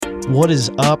What is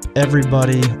up,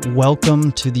 everybody?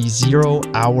 Welcome to the 0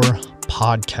 Hour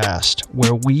Podcast,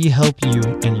 where we help you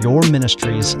and your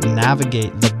ministries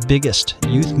navigate the biggest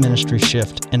youth ministry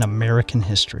shift in American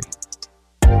history.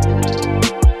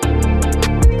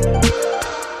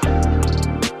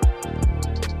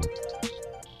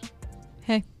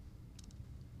 Hey.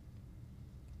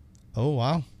 Oh,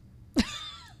 wow.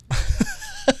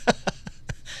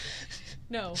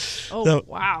 No. Oh, No.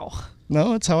 wow.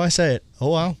 No, it's how I say it. Oh,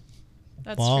 wow.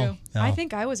 That's Wow. true. Yeah. I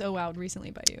think I was wowed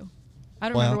recently by you. I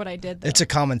don't Well, remember what I did, though. It's a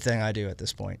common thing I do at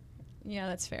this point. Yeah,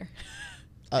 that's fair.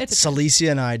 It's a-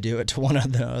 Celicia and I do it to one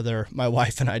another. My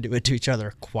wife and I do it to each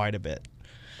other quite a bit.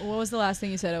 What was the last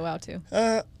thing you said oh wow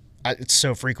to? It's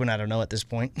so frequent, I don't know at this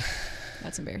point.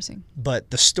 That's embarrassing.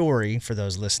 But the story, for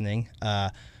those listening,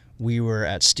 we were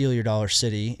at Steal Your Dollar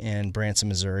City in Branson,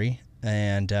 Missouri,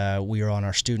 and we were on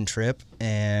our student trip,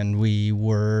 and we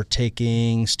were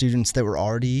taking students that were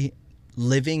already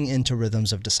living into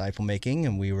rhythms of disciple making,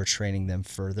 and we were training them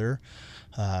further,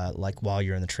 like while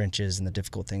you're in the trenches and the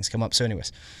difficult things come up. So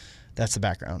anyways, that's the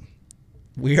background.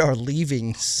 We are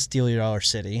leaving Steal Your Dollar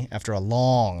City after a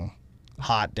long,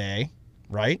 hot day,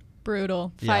 right?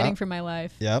 Brutal. Yeah. Fighting for my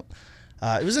life. Yep.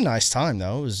 It was a nice time,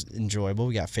 though. It was enjoyable.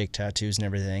 We got fake tattoos and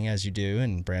everything, as you do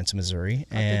in Branson, Missouri.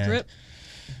 The drip.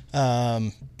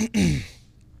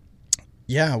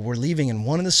 Yeah, we're leaving, and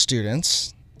one of the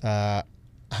students, I'm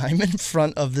in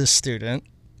front of this student,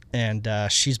 and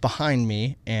she's behind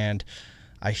me, and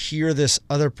I hear this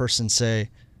other person say,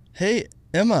 "Hey,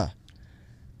 Emma."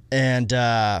 And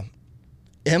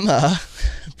Emma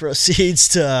proceeds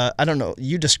to, I don't know,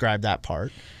 you describe that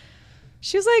part.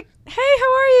 She was like, hey,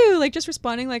 how are you? Like, just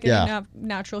responding like Yeah. a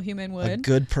natural human would. A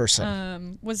good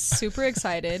person. Was super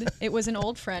excited. It was an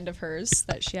old friend of hers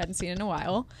that she hadn't seen in a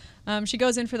while. She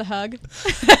goes in for the hug.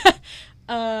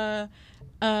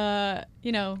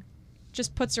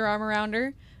 Just puts her arm around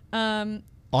her. I The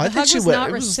think hug she was went. not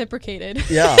It was- reciprocated.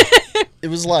 Yeah. It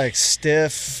was like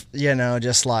stiff,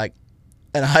 just like,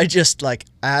 and I just like,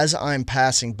 as I'm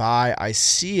passing by, I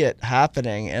see it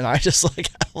happening, and I just like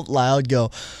out loud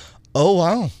go, "Oh,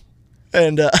 wow."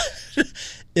 And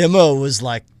Emma was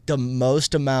like the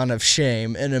most amount of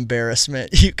shame and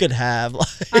embarrassment you could have. Like,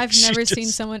 I've never seen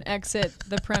someone exit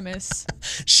the premise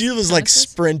She was like premises.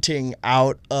 sprinting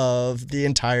out of the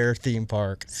entire theme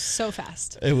park. so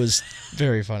fast. It was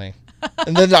very funny.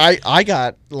 And then I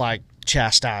got like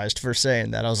chastised for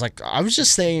saying that. I was like, I was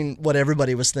just saying what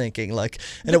everybody was thinking. Like,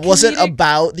 and it wasn't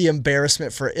about the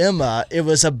embarrassment for Emma. It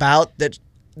was about that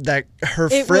her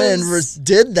It friend was-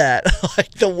 did that.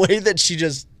 Like the way that she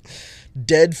just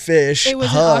dead fish. It was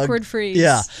hugged. an awkward freeze.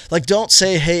 Yeah. Like, don't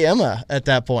say, "Hey, Emma," at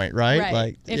that point, right? Right.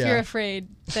 Like, if yeah. you're afraid,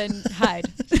 then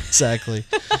hide. Exactly.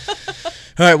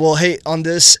 All right. Well, hey, on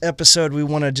this episode, we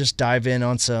want to just dive in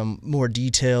on some more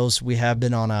details. We have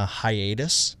been on a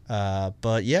hiatus,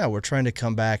 but yeah, we're trying to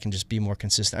come back and just be more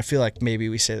consistent. I feel like maybe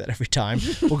we say that every time.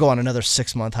 We'll go on another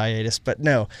 6-month hiatus, but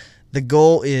no. The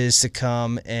goal is to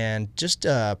come and just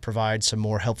provide some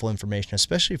more helpful information,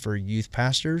 especially for youth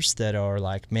pastors that are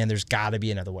like, man, there's got to be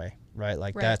another way, right?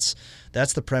 Like Right.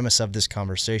 that's the premise of this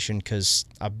conversation, because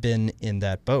I've been in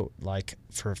that boat like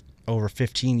for over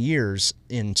 15 years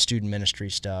in student ministry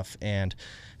stuff, and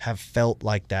have felt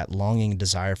like that longing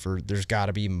desire for there's got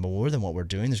to be more than what we're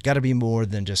doing. There's got to be more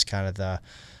than just kind of the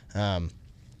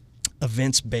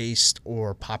events-based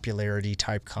or popularity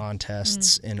type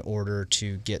contests in order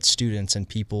to get students and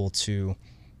people to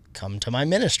come to my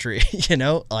ministry.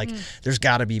 There's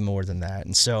got to be more than that.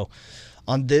 And so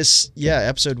on this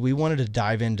episode, we wanted to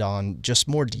dive into on just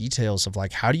more details of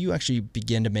like, how do you actually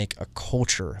begin to make a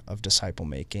culture of disciple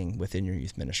making within your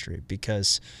youth ministry?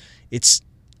 Because it's,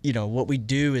 what we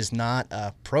do is not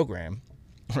a program,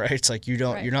 right? It's like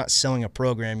you're not selling a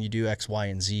program. You do X, Y,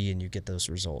 and Z and you get those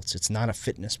results. It's not a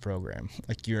fitness program.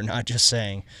 Like, you're not just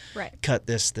saying, Right. cut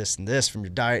this, this, and this from your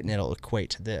diet and it'll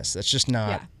equate to this. That's just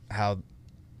not how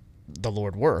the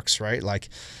Lord works, right? Like,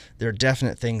 there are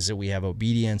definite things that we have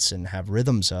obedience and have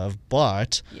rhythms of,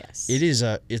 but Yes.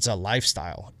 it's a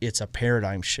lifestyle. It's a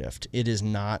paradigm shift. It is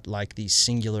not like these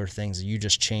singular things that you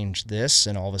just change this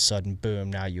and all of a sudden, boom,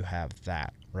 now you have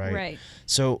that, right? Right.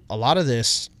 So a lot of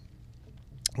this,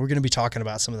 we're going to be talking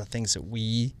about some of the things that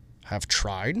we have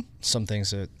tried, some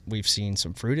things that we've seen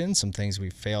some fruit in, some things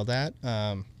we've failed at.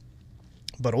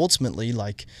 But ultimately,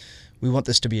 like, we want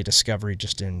this to be a discovery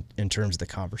just in terms of the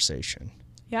conversation.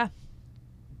 Yeah.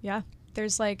 Yeah.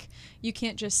 There's like, you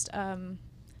can't just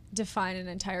define an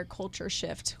entire culture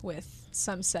shift with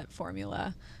some set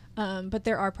formula. But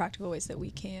there are practical ways that we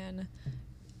can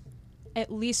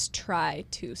at least try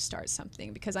to start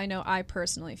something, because I know I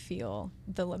personally feel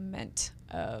the lament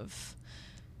of,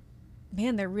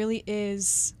 man, there really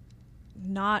is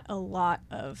not a lot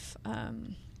of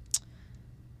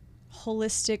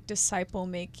holistic disciple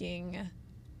making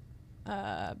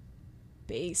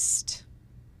based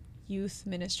youth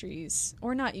ministries,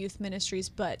 or not youth ministries,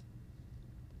 but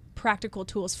practical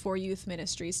tools for youth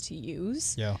ministries to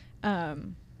use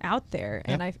out there.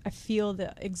 And I feel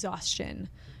the exhaustion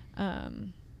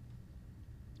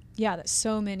that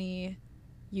so many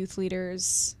youth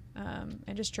leaders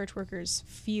and just church workers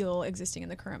feel existing in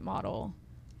the current model.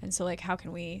 And so, like, how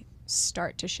can we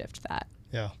start to shift that?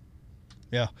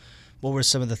 Yeah. What were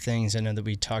some of the things, I know that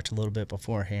we talked a little bit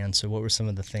beforehand, so what were some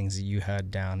of the things that you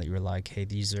had down that you were like, hey,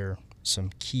 these are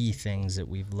some key things that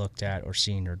we've looked at or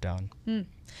seen or done?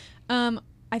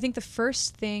 I think the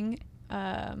first thing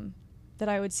that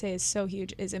I would say is so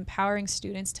huge is empowering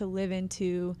students to live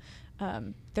into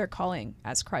their calling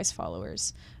as Christ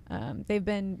followers. They've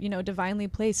been, divinely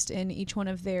placed in each one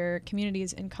of their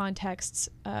communities and contexts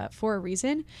for a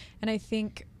reason. And I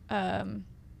think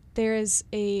there is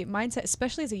a mindset,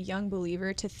 especially as a young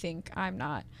believer, to think I'm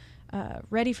not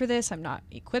ready for this, I'm not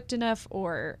equipped enough,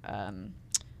 or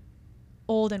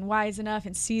old and wise enough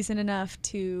and seasoned enough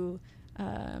to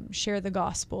share the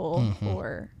gospel,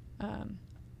 or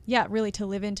really to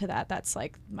live into that. That's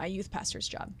like my youth pastor's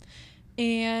job.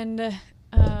 And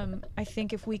I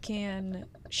think if we can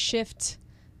shift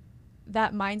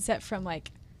that mindset from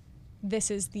like,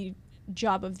 this is the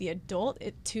job of the adult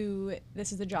to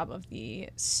this is the job of the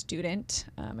student,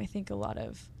 I think a lot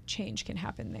of change can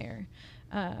happen there.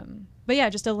 But yeah,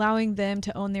 just allowing them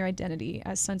to own their identity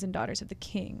as sons and daughters of the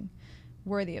King,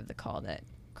 worthy of the call that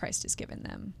Christ has given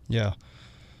them. Yeah,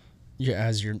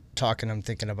 as you're talking, I'm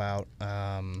thinking about,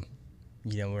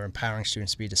 we're empowering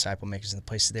students to be disciple makers in the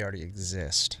places they already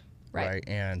exist. Right.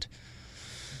 And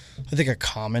I think a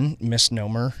common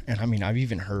misnomer, and I mean, I've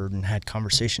even heard and had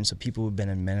conversations with people who've been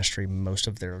in ministry most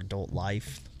of their adult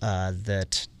life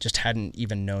that just hadn't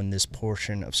even known this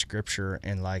portion of Scripture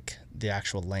and like the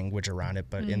actual language around it.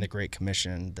 But in the Great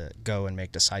Commission, the go and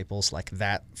make disciples, like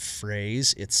that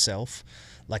phrase itself,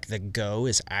 like the go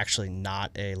is actually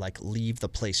not a like leave the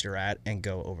place you're at and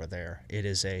go over there. It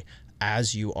is a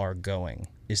as you are going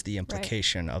is the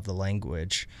implication of the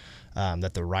language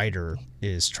that the writer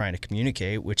is trying to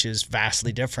communicate, which is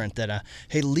vastly different than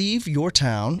hey, leave your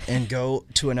town and go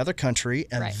to another country,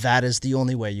 and that is the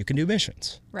only way you can do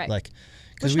missions. Right. Like,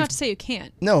 which not to say you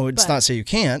can't. No, it's not to say you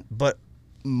can't, but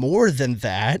more than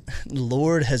that, the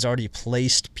Lord has already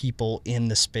placed people in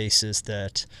the spaces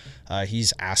that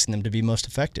he's asking them to be most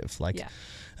effective.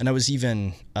 And I was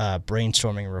even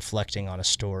brainstorming and reflecting on a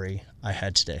story I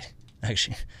had today,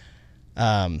 actually.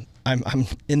 I'm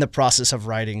in the process of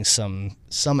writing some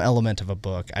element of a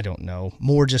book. I don't know,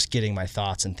 more just getting my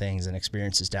thoughts and things and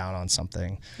experiences down on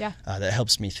something that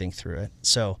helps me think through it.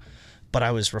 So, but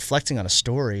I was reflecting on a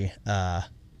story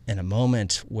in a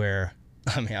moment where,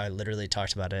 I literally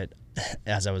talked about it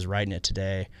as I was writing it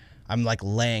today. I'm like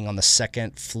laying on the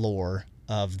second floor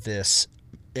of this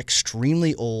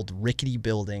extremely old rickety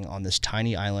building on this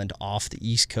tiny island off the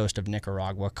east coast of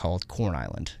Nicaragua called Corn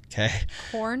Island. Okay.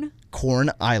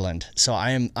 Corn Island. So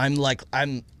I'm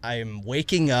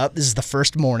waking up. This is the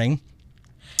first morning.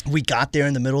 We got there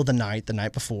in the middle of the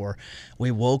night before.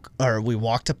 We walked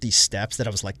up these steps that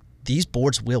I was like, these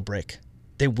boards will break.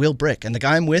 They will break. And the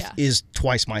guy I'm with is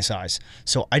twice my size.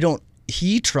 So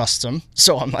he trusts them.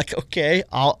 So I'm like, okay,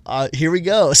 here we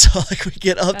go. So like we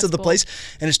get up to the place,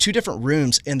 and it's two different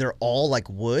rooms, and they're all like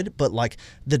wood, but like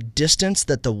the distance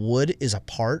that the wood is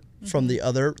apart from the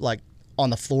other, like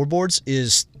on the floorboards,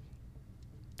 is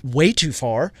way too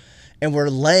far. And we're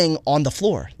laying on the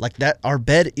floor like that. Our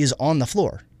bed is on the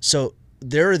floor. So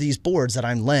there are these boards that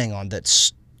I'm laying on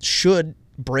that should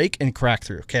break and crack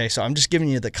through. Okay, so I'm just giving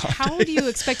you the context. How do you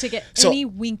expect to get any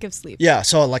wink of sleep? Yeah,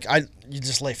 so like you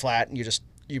just lay flat and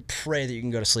you pray that you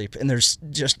can go to sleep, and there's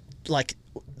just like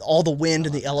all the wind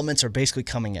and the elements are basically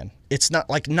coming in. It's not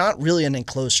really an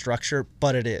enclosed structure,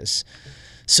 but it is.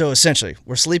 So essentially,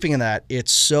 we're sleeping in that.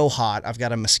 It's so hot. I've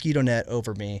got a mosquito net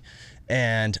over me,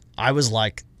 and I was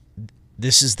like,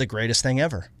 this is the greatest thing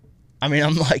ever. I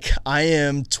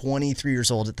am 23 years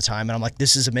old at the time, and I'm like,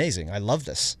 this is amazing. I love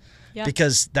this. Yeah.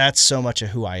 Because that's so much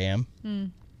of who I am.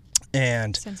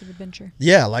 And sense of adventure.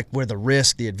 Yeah, like where the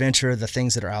risk, the adventure, the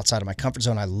things that are outside of my comfort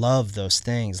zone, I love those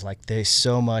things. Like they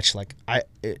so much, like at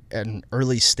an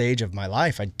early stage of my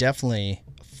life, I definitely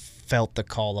felt the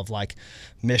call of like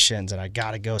missions, and I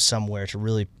got to go somewhere to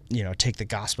really, take the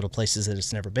gospel to places that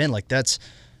it's never been. Like that's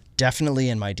definitely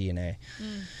in my DNA.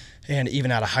 And even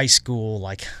out of high school,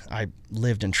 like I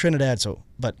lived in Trinidad.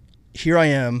 But here I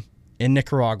am in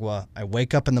Nicaragua. I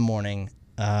wake up in the morning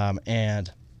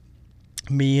And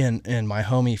me and my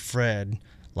homie Fred,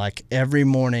 like every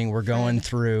morning we're going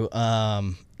through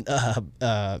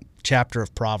chapter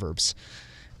of Proverbs.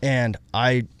 And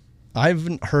I've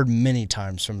heard many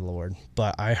times from the Lord,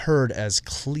 but I heard as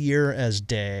clear as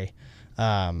day,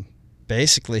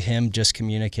 basically him just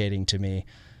communicating to me,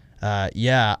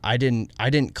 yeah, I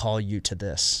didn't call you to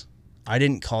this. I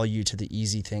didn't call you to the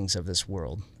easy things of this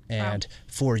world. And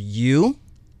for you,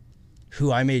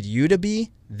 who I made you to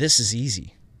be, this is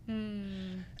easy.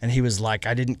 And he was like,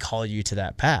 I didn't call you to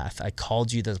that path. I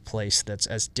called you to the place that's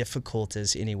as difficult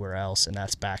as anywhere else, and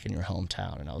that's back in your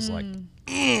hometown. And I was like,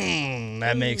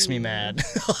 that makes me mad.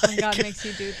 When God makes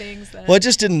you do things that... Well,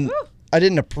 I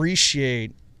didn't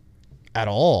appreciate at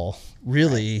all,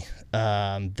 really,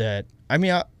 that, I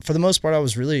mean, for the most part, I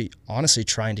was really honestly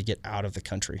trying to get out of the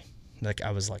country. Like,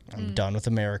 I was like, I'm done with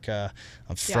America.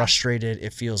 I'm frustrated.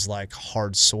 It feels like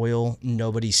hard soil.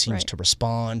 Nobody seems to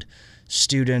respond.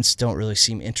 Students don't really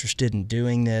seem interested in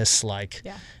doing this. Like,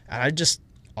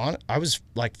 and I was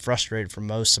like frustrated for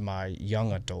most of my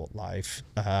young adult life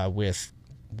with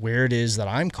where it is that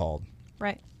I'm called.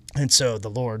 Right. And so the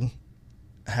Lord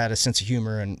had a sense of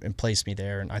humor and placed me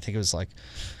there. And I think it was like,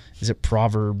 is it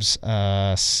Proverbs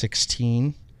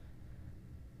 16?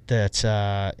 That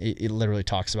it literally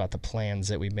talks about the plans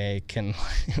that we make, and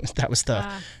that was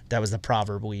the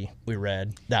proverb we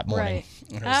read that morning.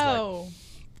 Right. Like,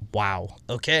 wow.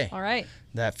 Okay. All right.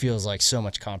 That feels like so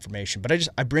much confirmation. But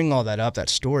I bring all that up, that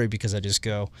story, because I just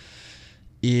go,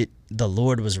 the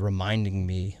Lord was reminding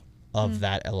me of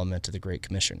that element of the Great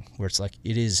Commission, where it's like,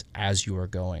 it is as you are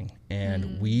going,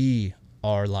 and we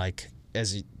are like,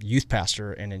 as a youth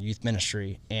pastor and in youth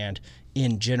ministry, and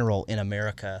in general in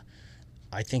America,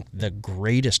 I think the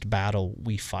greatest battle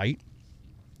we fight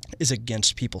is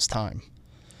against people's time.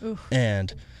 Oof.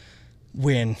 And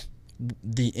when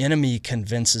the enemy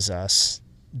convinces us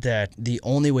that the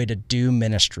only way to do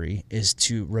ministry is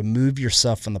to remove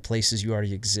yourself from the places you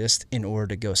already exist in order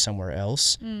to go somewhere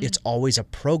else, it's always a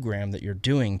program that you're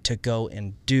doing to go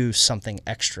and do something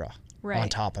extra on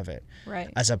top of it. Right.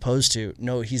 As opposed to,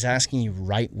 no, he's asking you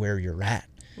right where you're at.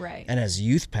 Right. And as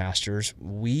youth pastors,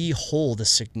 we hold a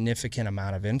significant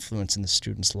amount of influence in the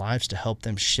students' lives to help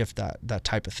them shift that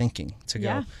type of thinking, to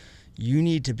go, you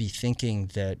need to be thinking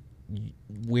that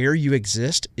where you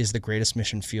exist is the greatest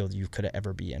mission field you could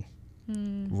ever be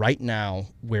in. Right now,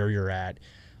 where you're at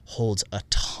holds a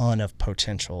ton of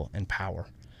potential and power.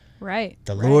 Right.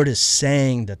 The Lord is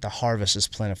saying that the harvest is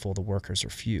plentiful, the workers are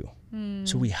few.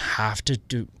 So we have to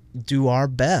do our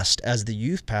best as the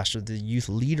youth pastor, the youth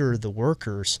leader, the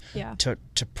workers, to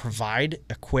provide,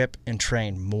 equip, and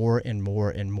train more and more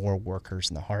and more workers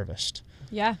in the harvest.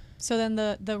 Yeah. So then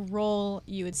the role,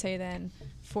 you would say then,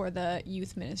 for the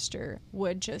youth minister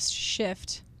would just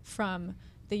shift from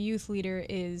the youth leader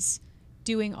is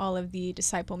doing all of the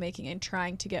disciple making and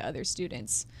trying to get other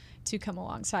students to come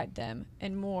alongside them,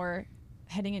 and more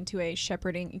heading into a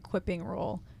shepherding, equipping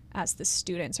role as the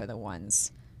students are the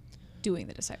ones doing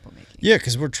the disciple making. Yeah,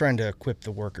 because we're trying to equip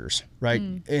the workers, right?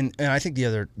 And I think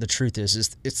the truth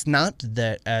is it's not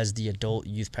that as the adult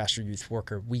youth pastor, youth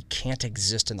worker, we can't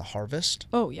exist in the harvest.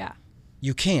 Oh, yeah.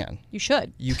 You can. You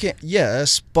should. You can,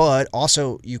 yes, but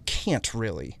also you can't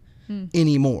really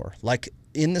anymore. Like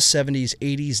in the 70s,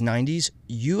 80s, 90s,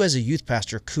 you as a youth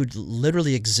pastor could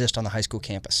literally exist on the high school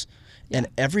campus and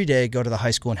every day go to the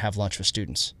high school and have lunch with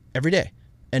students every day.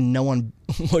 And no one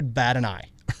would bat an eye.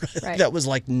 Right. That was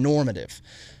like normative.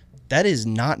 That is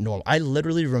not normal. I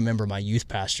literally remember my youth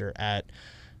pastor I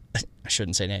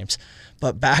shouldn't say names,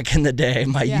 but back in the day,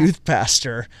 my youth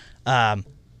pastor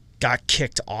got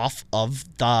kicked off of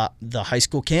the high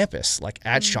school campus, like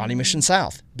at Shawnee Mission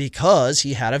South, because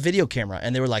he had a video camera.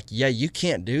 And they were like, yeah, you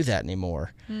can't do that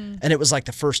anymore. And it was like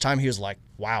the first time he was like,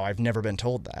 wow, I've never been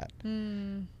told that.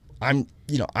 I'm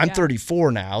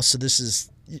 34 now, so this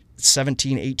is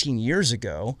 17, 18 years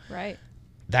ago. Right.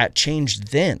 That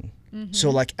changed then. So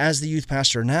like as the youth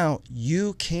pastor now,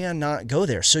 you cannot go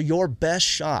there. So your best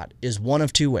shot is one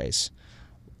of two ways.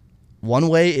 One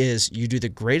way is you do the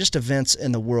greatest events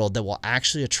in the world that will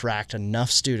actually attract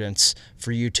enough students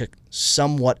for you to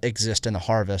somewhat exist in the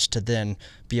harvest to then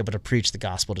be able to preach the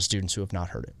gospel to students who have not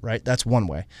heard it, right? That's one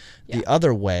way. Yeah. The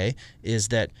other way is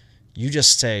that you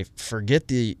just say, forget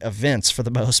the events for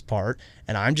the most part,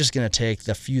 and I'm just going to take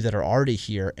the few that are already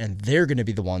here, and they're going to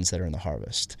be the ones that are in the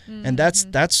harvest. And that's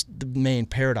the main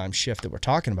paradigm shift that we're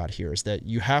talking about here, is that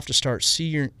you have to start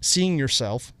seeing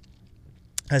yourself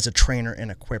as a trainer and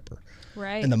equipper.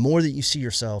 Right. And the more that you see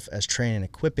yourself as training and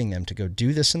equipping them to go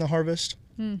do this in the harvest,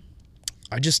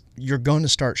 you're going to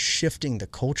start shifting the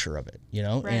culture of it, you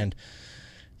know? Right. And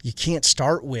you can't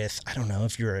start with, I don't know,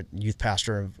 if you're a youth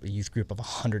pastor of a youth group of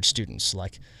 100 students,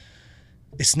 like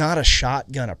it's not a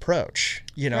shotgun approach,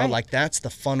 you know, Right. like that's the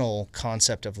funnel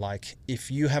concept of like, if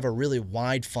you have a really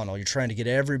wide funnel, you're trying to get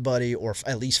everybody or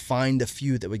at least find a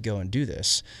few that would go and do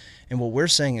this. And what we're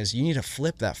saying is you need to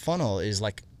flip that funnel, is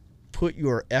like put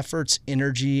your efforts,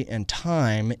 energy, and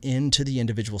time into the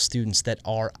individual students that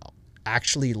are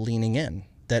actually leaning in,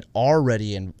 that are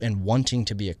ready and wanting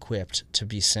to be equipped to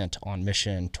be sent on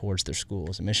mission towards their school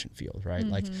as a mission field, right?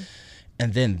 Like,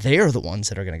 and then they're the ones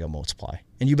that are going to go multiply.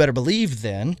 And you better believe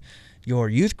then your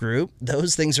youth group,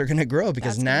 those things are going to grow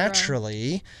because That's gonna grow.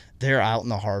 naturally they're out in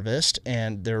the harvest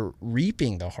and they're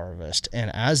reaping the harvest.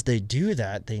 And as they do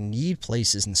that, they need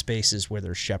places and spaces where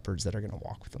there's shepherds that are going to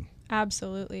walk with them.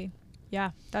 Absolutely.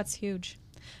 Yeah, that's huge.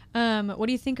 What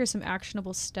do you think are some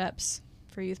actionable steps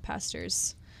for youth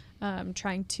pastors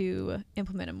trying to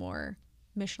implement a more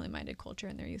missionally minded culture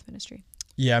in their youth ministry?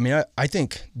 Yeah, I mean, I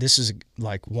think this is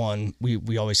like one,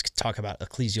 we always talk about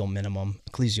ecclesial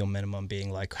minimum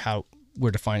being like how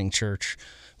we're defining church.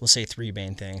 We'll say three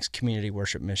main things: community,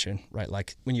 worship, mission, right?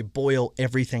 Like when you boil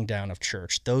everything down of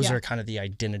church, those Yeah. are kind of the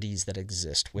identities that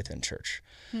exist within church.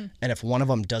 And if one of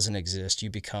them doesn't exist, you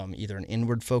become either an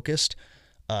inward focused,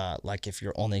 like if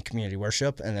you're only community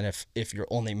worship, and then if you're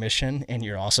only mission and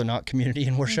you're also not community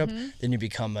and worship, then you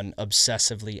become an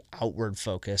obsessively outward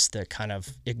focus that kind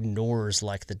of ignores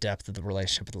like the depth of the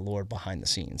relationship with the Lord behind the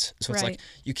scenes. So it's Right. like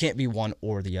you can't be one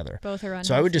or the other. Both are unhealthy.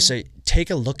 So I would just say take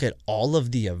a look at all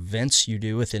of the events you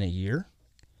do within a year.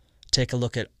 Take a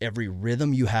look at every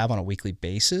rhythm you have on a weekly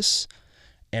basis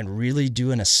and really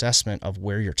do an assessment of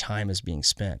where your time is being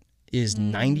spent. Is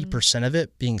 90% of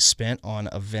it being spent on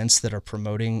events that are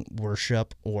promoting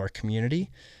worship or community,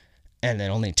 and then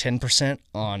only 10%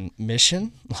 on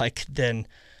mission? Like, then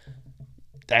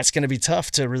that's going to be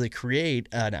tough to really create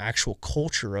an actual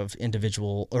culture of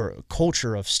individual or a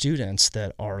culture of students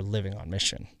that are living on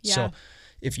mission. Yeah. So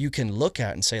if you can look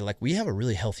at and say, like, we have a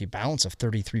really healthy balance of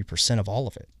 33% of all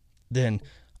of it, then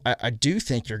I do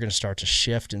think you're going to start to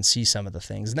shift and see some of the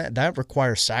things. And that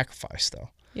requires sacrifice, though.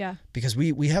 Yeah. Because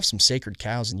we have some sacred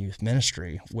cows in youth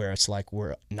ministry where it's like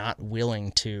we're not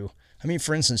willing to, I mean,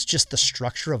 for instance, just the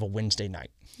structure of a Wednesday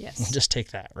night. Yes. Just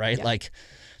take that, right? Yeah. Like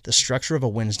the structure of a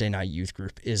Wednesday night youth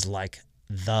group is like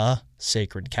the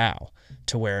sacred cow,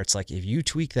 to where it's like if you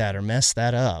tweak that or mess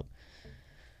that up,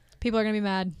 People are going to be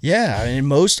mad. yeah,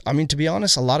 I mean, to be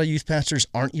honest, a lot of youth pastors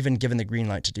aren't even given the green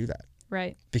light to do that.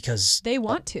 Right. Because They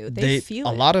want to. They feel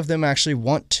a it. lot of them actually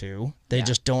want to. They Yeah.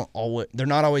 just don't always. They're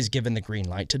not always given the green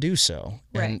light to do so.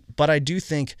 Right. But I do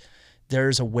think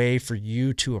there's a way for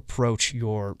you to approach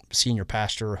your senior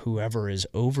pastor or whoever is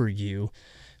over you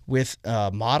with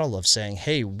a model of saying,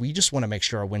 "Hey, we just want to make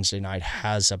sure our Wednesday night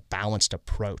has a balanced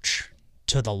approach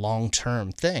to the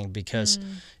long-term thing." Because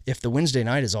if the Wednesday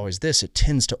night is always this, it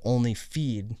tends to only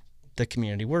feed the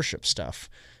community worship stuff.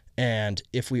 And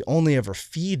if we only ever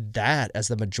feed that as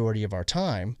the majority of our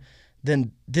time,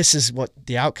 then this is what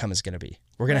the outcome is going to be.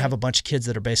 We're going to have a bunch of kids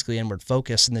that are basically inward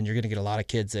focused, and then you're going to get a lot of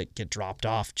kids that get dropped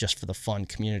off just for the fun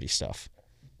community stuff.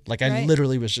 Like I Right.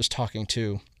 literally was just talking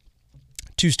to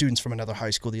two students from another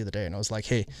high school the other day, and I was like,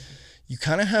 hey, you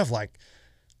kind of have like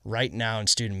right now in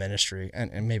student ministry,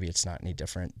 and maybe it's not any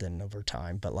different than over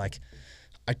time, but like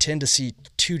I tend to see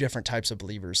two different types of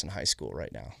believers in high school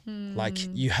right now. Like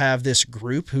you have this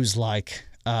group who's like,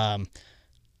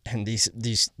 and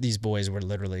these boys were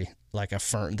literally like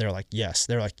affirmed. They're like, yes.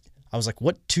 They're like, I was like,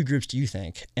 what two groups do you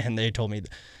think? And they told me,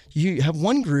 you have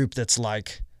one group that's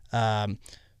like,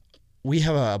 we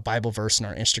have a Bible verse in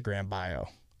our Instagram bio.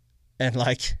 And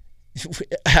like,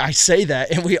 I say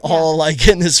that and we all like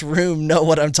in this room know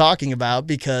what I'm talking about,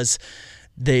 because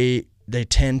they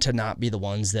tend to not be the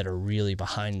ones that are really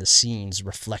behind the scenes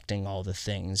reflecting all the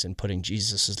things and putting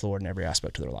Jesus as Lord in every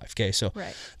aspect of their life. Okay, so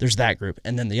Right. there's that group.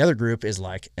 And then the other group is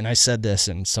like, and I said this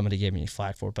and somebody gave me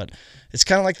flack for it, but it's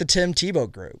kind of like the Tim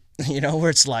Tebow group, you know, where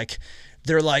it's like,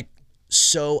 they're like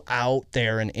so out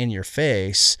there and in your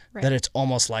face Right. that it's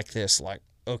almost like this, like,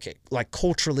 okay, like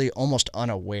culturally almost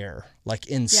unaware, like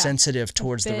insensitive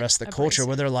towards the bit rest of the culture, abrasive.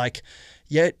 where they're like,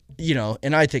 yet, you know,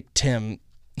 and I think Tim,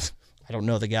 I don't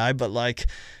know the guy, but like,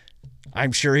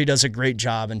 I'm sure he does a great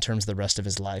job in terms of the rest of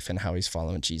his life and how he's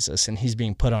following Jesus, and he's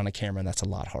being put on a camera, and that's a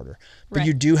lot harder. But Right.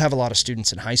 you do have a lot of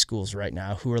students in high schools right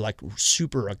now who are like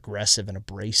super aggressive and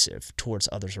abrasive towards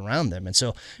others around them. And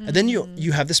so, and then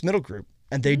you have this middle group,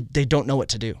 and they don't know what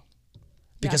to do,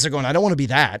 because they're going, I don't want to be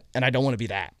that, and I don't want to be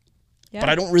that. Yeah. But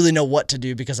I don't really know what to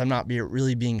do because I'm not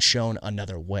really being shown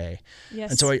another way. Yes.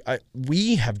 And so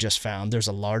we have just found there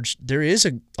is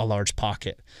a large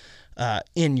pocket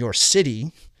in your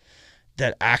city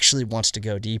that actually wants to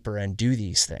go deeper and do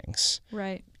these things.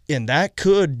 Right. And that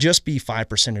could just be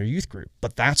 5% of your youth group,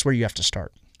 but that's where you have to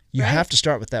start. You have to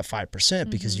start with that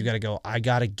 5% because you got to go, I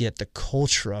got to get the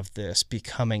culture of this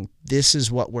becoming, this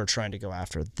is what we're trying to go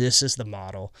after. This is the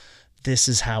model. This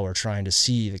is how we're trying to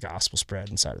see the gospel spread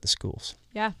inside of the schools.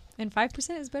 Yeah. And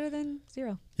 5% is better than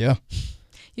 0. Yeah.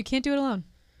 You can't do it alone.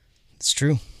 It's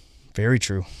true. Very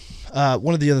true.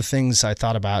 One of the other things I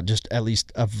thought about, just at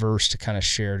least a verse to kind of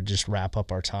share to just wrap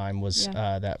up our time, was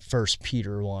that 1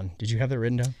 Peter 1. Did you have that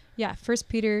written down? Yeah. 1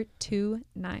 Peter 2:9.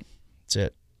 That's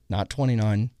it. Not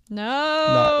 29.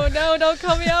 No, don't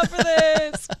call me out for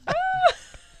this.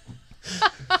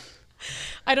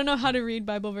 I don't know how to read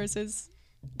Bible verses.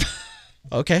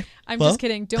 Okay. I'm just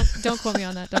kidding. Don't quote me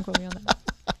on that. Don't quote me on that.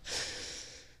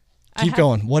 Keep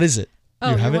going. What is it?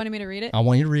 Oh, you wanted me to read it? I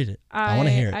want you to read it. I want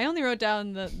to hear it. I only wrote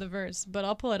down the verse, but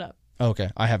I'll pull it up.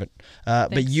 Okay, I haven't.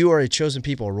 But you are a chosen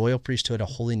people, a royal priesthood, a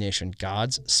holy nation,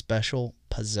 God's special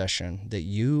possession, that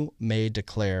you may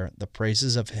declare the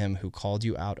praises of him who called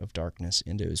you out of darkness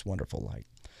into his wonderful light.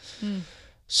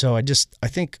 So I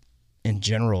think in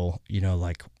general,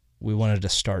 like we wanted to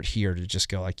start here to just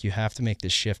go like, you have to make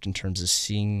this shift in terms of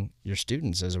seeing your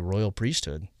students as a royal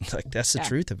priesthood. Like that's the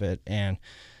truth of it. And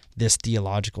this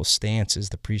theological stance is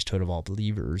the priesthood of all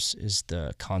believers is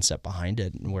the concept behind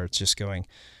it, and where it's just going,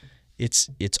 it's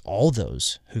all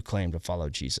those who claim to follow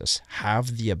Jesus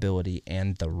have the ability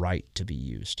and the right to be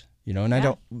used, and I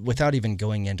don't, without even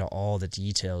going into all the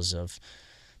details of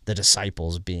the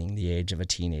disciples being the age of a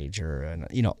teenager and,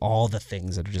 all the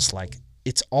things that are just like,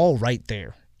 it's all right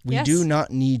there. We do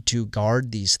not need to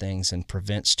guard these things and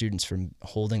prevent students from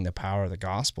holding the power of the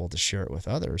gospel to share it with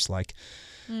others. Like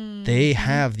they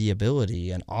have the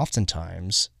ability, and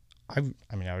oftentimes, I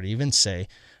would even say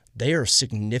they are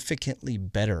significantly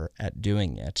better at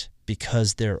doing it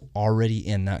because they're already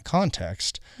in that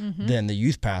context than the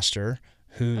youth pastor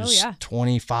who's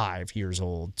 25 years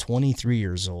old, 23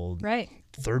 years old,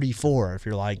 34 if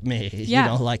you're like me.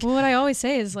 Well, what I always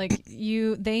say is like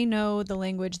they know the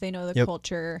language, they know the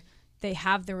culture, they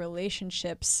have the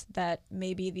relationships that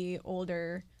maybe the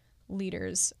older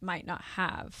leaders might not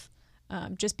have.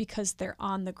 Just because they're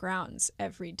on the grounds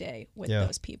every day with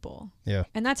those people. Yeah.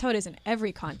 And that's how it is in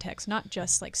every context, not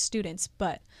just like students,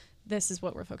 but this is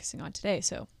what we're focusing on today.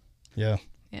 So no,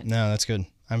 that's good.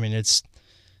 I mean, it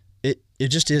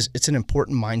just is, it's an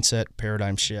important mindset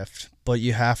paradigm shift, but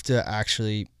you have to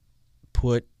actually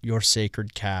put your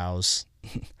sacred cows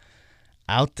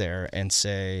out there and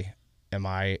say, am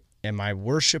I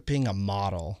worshiping a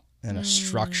model and a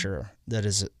structure that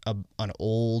is an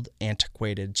old,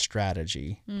 antiquated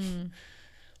strategy?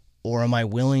 Or am I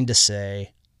willing to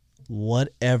say,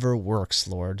 whatever works,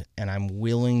 Lord, and I'm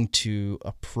willing to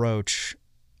approach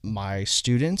my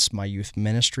students, my youth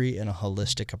ministry in a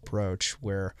holistic approach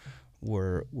where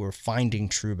we're finding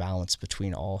true balance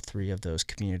between all three of those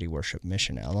community worship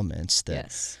mission elements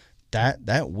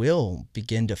that will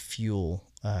begin to fuel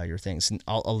your things. And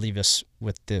I'll leave us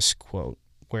with this quote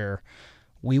where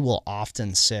we will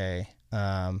often say,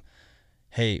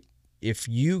 hey, if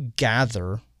you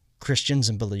gather Christians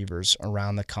and believers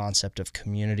around the concept of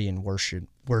community and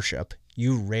worship,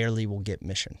 you rarely will get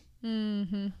mission.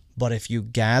 But if you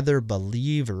gather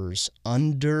believers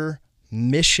under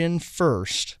mission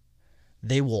first,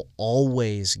 they will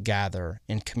always gather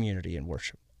in community and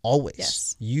worship. Always.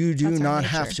 Yes. You do not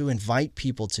have to invite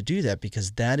people to do that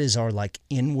because that is our like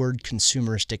inward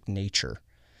consumeristic nature,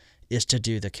 is to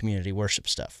do the community worship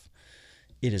stuff.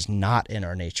 It is not in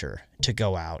our nature to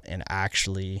go out and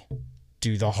actually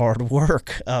do the hard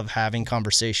work of having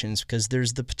conversations, because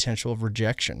there's the potential of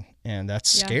rejection, and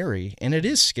that's scary. And it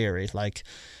is scary.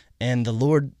 And the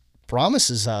Lord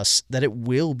promises us that it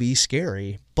will be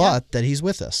scary, but that he's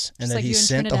with us and that he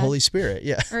sent the Holy Spirit.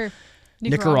 Yeah. Or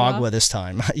Nicaragua this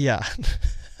time. Yeah.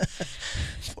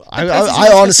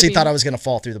 I honestly thought I was going to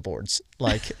fall through the boards.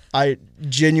 I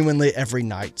genuinely every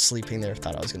night sleeping there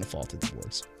thought I was going to fall through the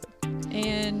boards.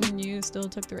 And you still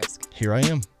took the risk. Here I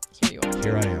am. Here you are.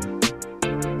 Here I am.